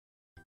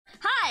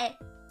Hi.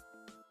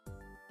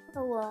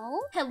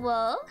 Hello?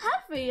 Hello. Hi,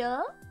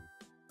 Fuyo.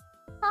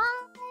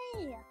 Hi!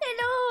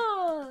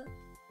 Hello.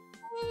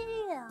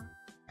 Hey!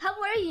 How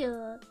are you?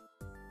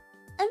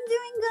 I'm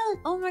doing good.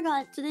 Oh my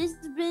god, today's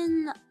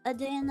been a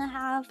day and a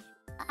half.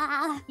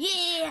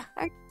 Yeah.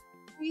 Are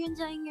you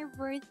enjoying your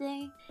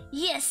birthday?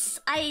 Yes,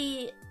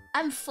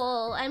 I'm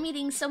full. I'm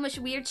eating so much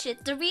weird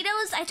shit.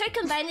 Doritos, I tried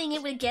combining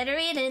it with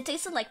Gatorade and it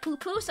tasted like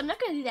poo-poo, so I'm not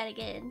gonna do that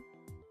again.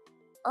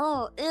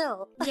 Oh,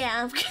 ew.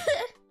 Yeah.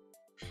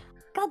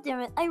 God damn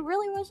it. I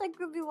really wish I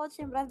could be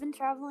watching, but I've been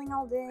traveling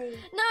all day.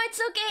 No,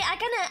 it's okay.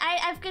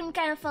 I've been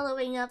kind of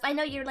following up. I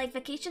know you're like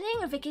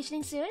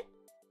vacationing soon.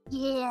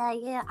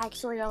 Yeah.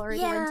 Actually, I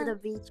already went to the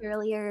beach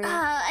earlier.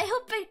 I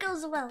hope it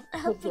goes well.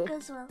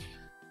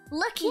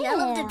 Lucky, I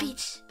love the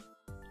beach.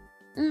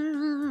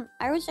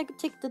 I wish I could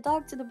take the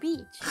dog to the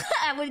beach.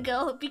 I would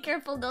go. Be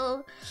careful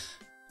though.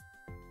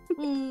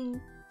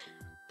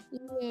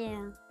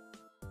 Yeah.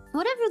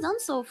 What have you done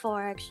so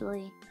far,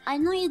 actually? I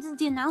know you did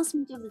the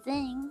announcement of the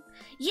thing.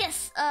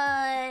 Yes,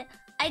 I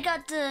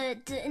got the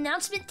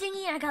announcement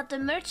thingy, I got the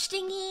merch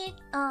thingy,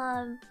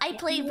 I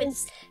play with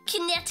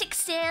kinetic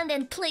sand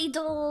and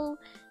Play-Doh,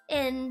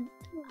 and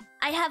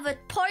I have a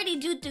party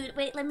dude.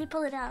 Wait, let me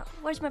pull it out.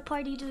 Where's my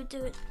party dude?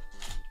 The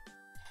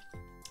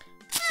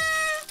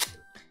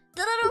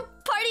little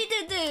party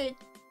dude.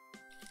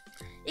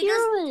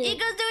 It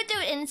goes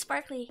dude, and it's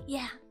sparkly.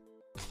 Yeah.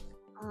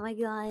 Oh my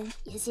god.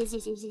 Yes.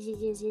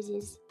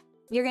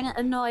 You're gonna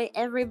annoy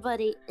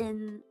everybody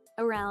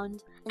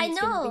around. I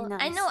know.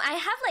 I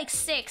have like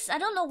 6. I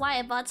don't know why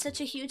I bought such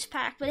a huge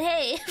pack, but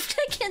hey,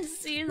 I can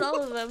see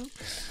all of them.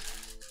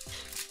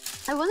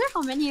 I wonder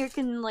how many you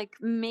can like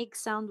make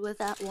sound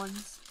with at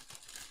once.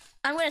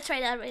 I'm gonna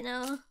try that right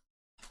now.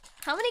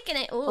 How many can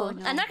I? Oh,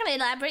 no. I'm not gonna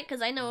elaborate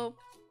because I know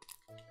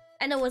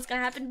what's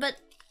gonna happen, but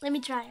let me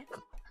try it.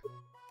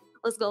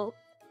 Let's go.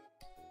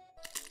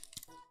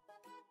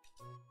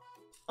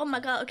 Oh my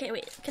god, okay,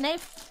 wait. Can I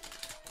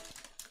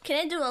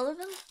do all of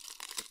them?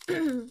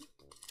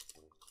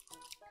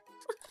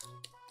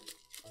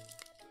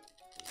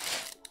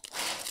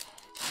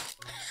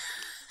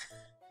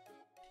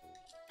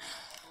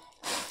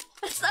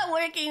 It's not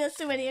working, that's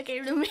too many.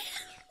 Okay, let me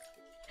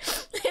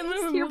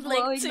remove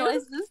like 2.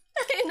 Noises.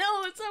 I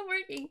know, it's not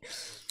working.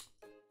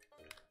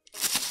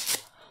 It's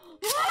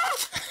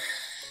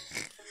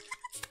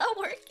not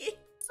working.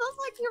 Sounds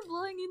like you're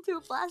blowing into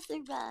a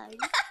plastic bag.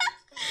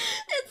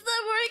 It's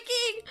not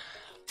working.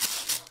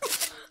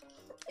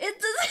 It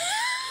doesn't.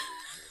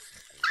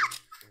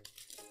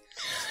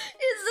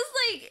 It's just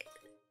like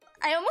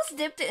I almost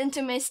dipped it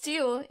into my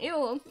stew.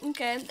 Ew.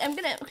 Okay, I'm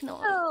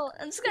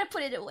just gonna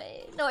put it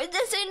away. No, it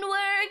doesn't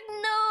work.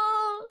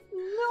 No.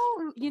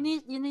 You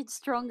need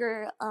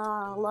stronger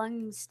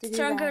lungs to do that.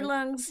 Stronger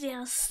lungs.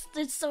 Yes.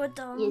 It's so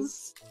dumb.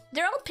 Yes.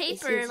 They're all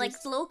paper,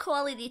 like low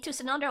quality too.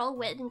 So now they're all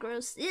wet and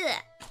gross.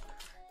 Yeah.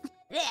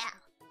 Yeah.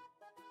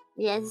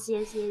 Yes.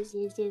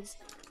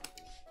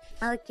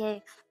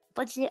 Okay,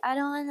 but see, I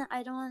don't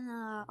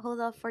wanna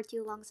hold off for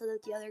too long so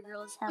that the other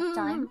girls have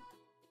time.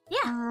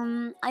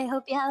 Yeah. I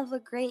hope you have a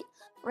great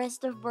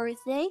rest of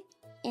birthday,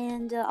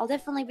 and I'll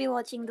definitely be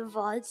watching the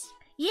VODs.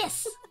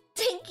 Yes.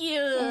 Thank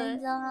you.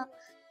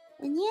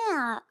 And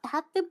yeah,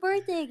 happy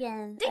birthday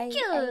again. Thank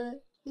you.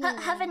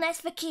 Have a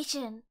nice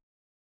vacation.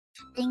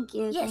 Thank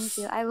you. Thank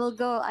you. I will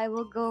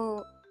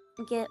go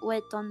get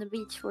wet on the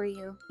beach for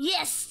you.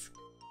 Yes.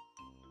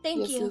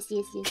 Thank you.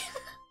 Yes.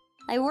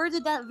 I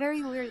worded that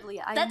very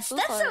weirdly. That's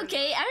sorry.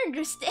 okay. I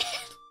understand.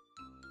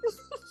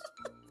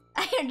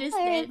 I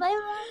understand. Alright, bye.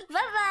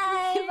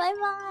 Bye.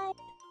 Bye.